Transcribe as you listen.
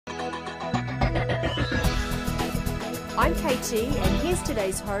I'm KT, and here's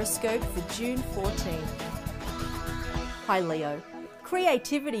today's horoscope for June 14th. Hi Leo.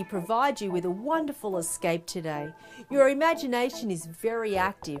 Creativity provides you with a wonderful escape today. Your imagination is very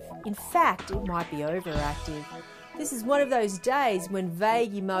active. In fact, it might be overactive. This is one of those days when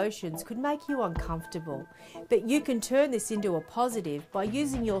vague emotions could make you uncomfortable. But you can turn this into a positive by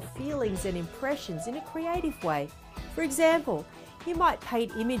using your feelings and impressions in a creative way. For example, you might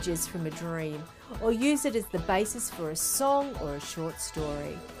paint images from a dream or use it as the basis for a song or a short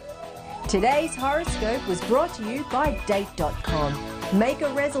story. Today's horoscope was brought to you by Date.com. Make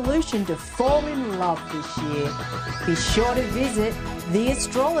a resolution to fall in love this year. Be sure to visit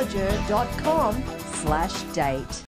theastrologer.com/date.